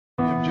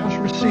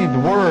received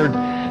word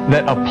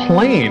that a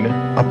plane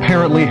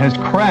apparently has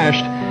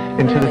crashed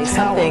into the tower.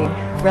 Something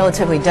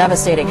relatively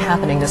devastating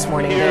happening this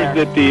morning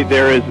there.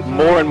 There is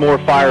more and more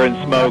fire and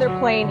smoke. Another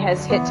plane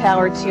has hit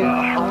Tower 2.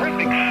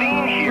 Horrific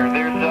scene here.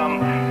 There's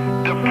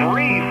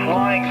debris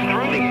flying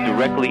through the air.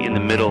 Directly in the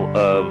middle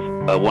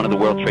of one of the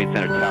World Trade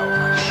Center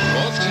towers.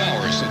 Both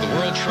towers of the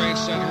World Trade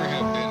Center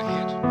have been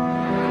hit.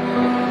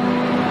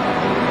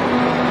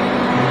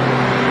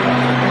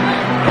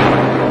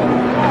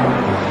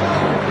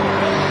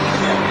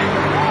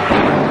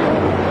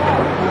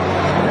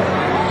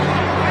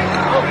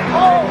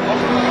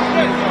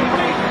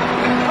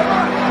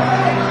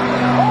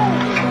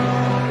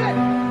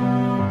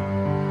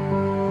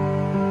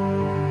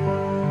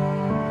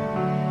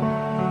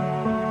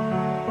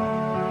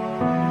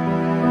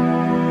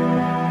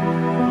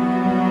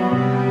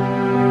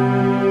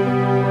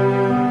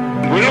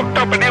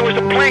 And there was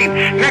a plane.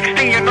 Next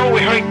thing you know,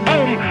 we heard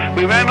boom.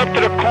 We ran up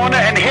to the corner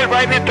and hit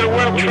right into the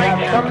World Trade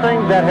Center.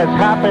 Something that has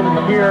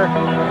happened here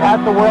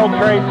at the World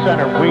Trade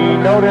Center. We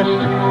noticed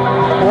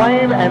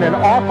flame and an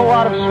awful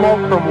lot of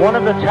smoke from one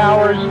of the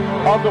towers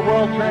of the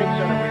World Trade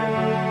Center.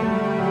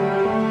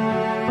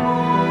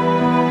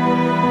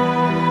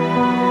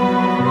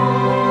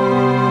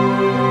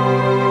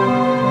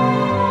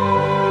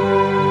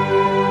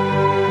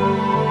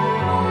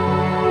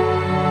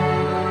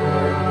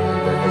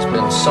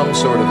 Some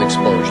sort of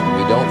explosion.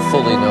 We don't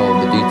fully know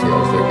the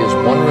details. There is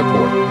one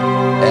report,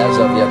 as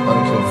of yet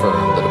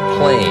unconfirmed, that a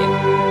plane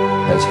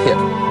has hit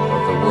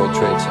the World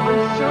Trade Center.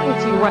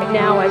 Uncertainty right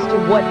now as to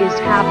what is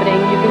happening.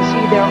 You can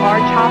see there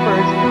are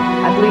choppers.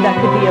 I believe that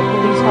could be a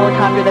police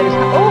helicopter that is...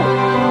 Oh!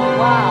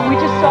 Wow. We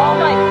just saw,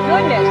 my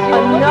goodness,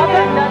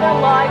 another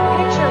live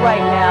picture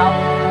right now.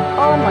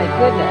 Oh my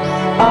goodness.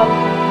 Of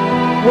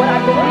what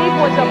I believe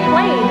was a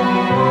plane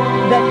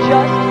that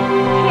just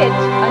hit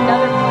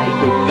another plane.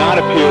 It does not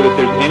appear that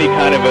there's any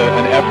kind of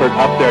an effort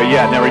up there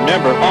yet. Now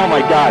remember, oh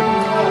my God.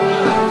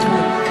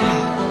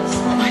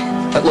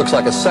 That looks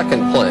like a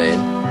second plane.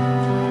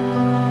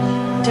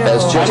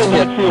 Has just I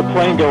did not see a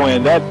plane go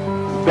in. That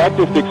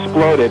just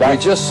exploded. I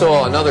just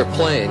saw another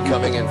plane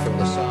coming in from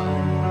the side.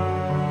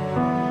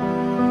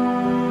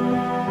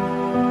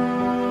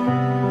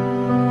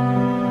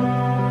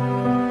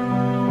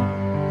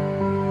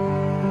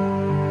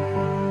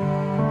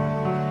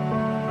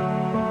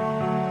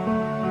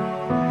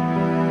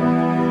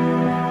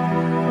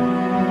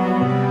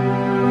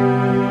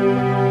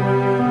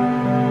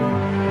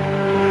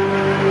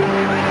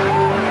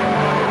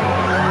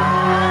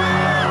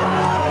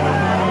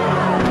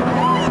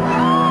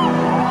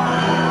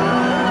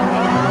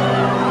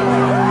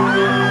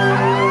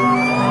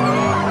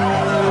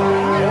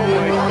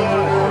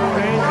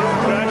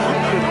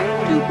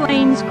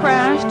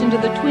 Crashed into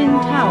the Twin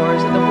Towers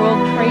of the World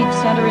Trade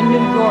Center in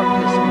New York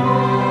this morning.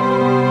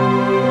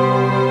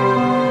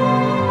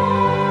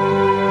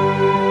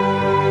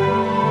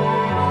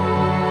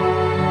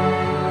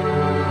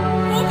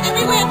 Look,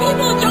 everywhere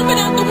people are jumping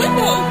out the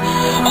windows.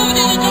 Over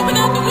there, they're jumping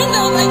out the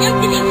windows, I guess,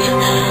 because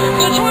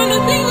they're trying to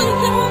see what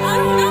it's doing.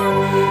 I don't know.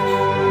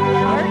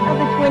 Part of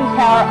the Twin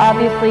Tower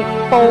obviously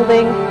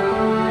folding,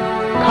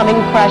 coming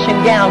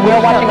crashing down. We're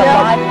watching a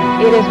live.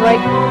 It is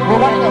right. We're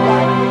watching a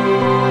live.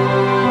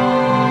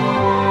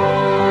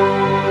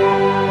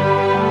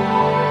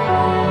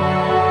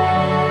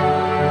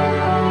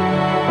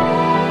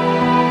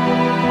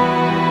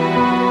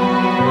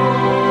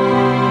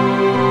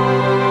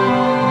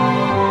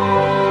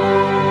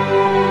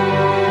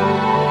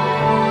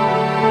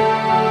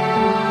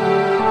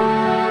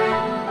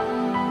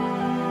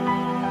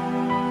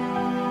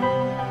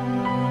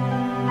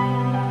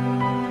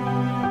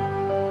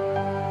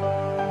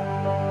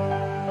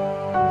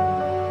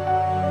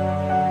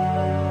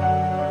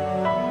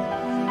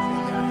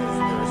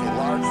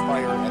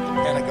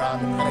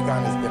 The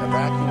Pentagon has been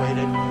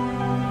evacuated.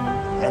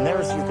 And there,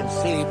 as you can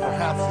see,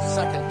 perhaps the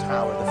second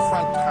tower, the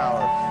front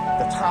tower,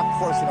 the top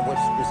portion of which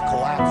is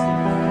collapsing.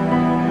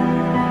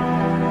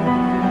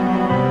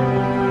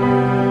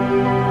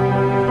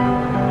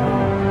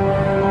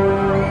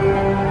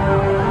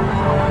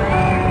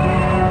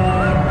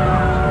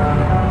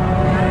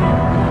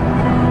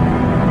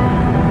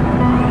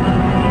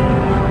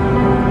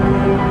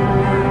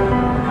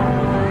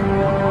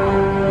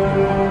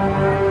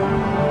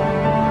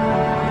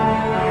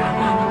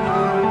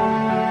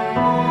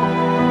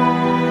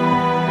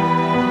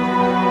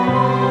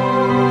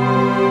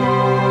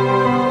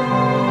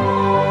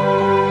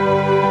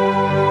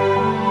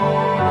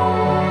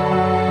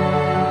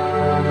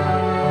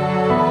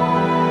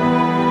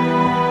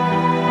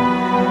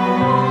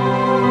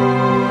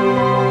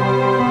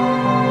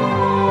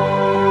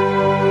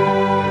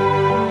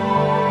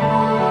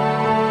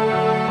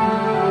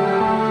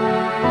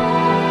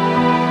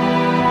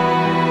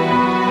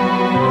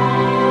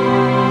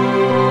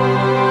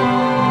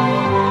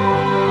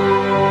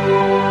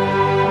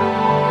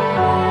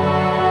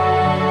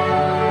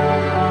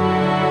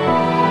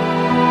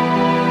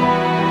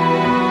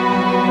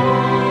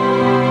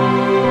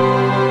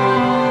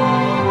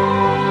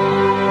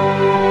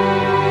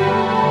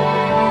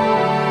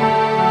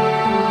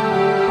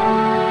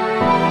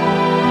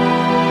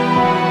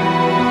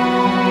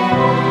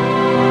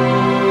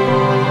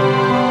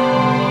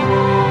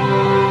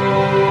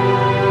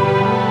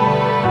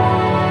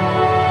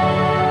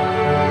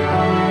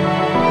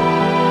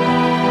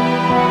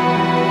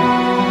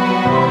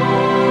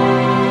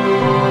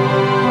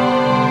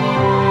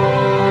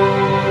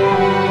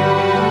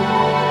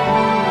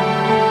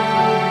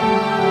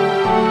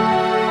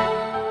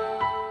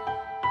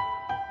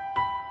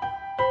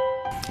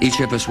 Each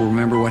of us will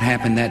remember what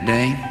happened that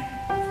day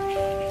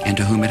and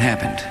to whom it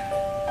happened.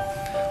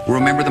 We'll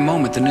remember the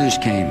moment the news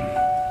came,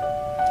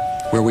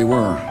 where we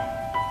were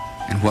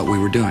and what we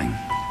were doing.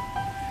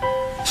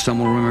 Some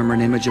will remember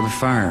an image of a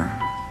fire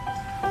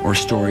or a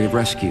story of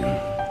rescue.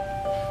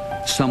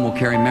 Some will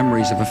carry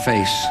memories of a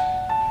face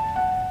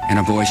and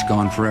a voice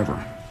gone forever.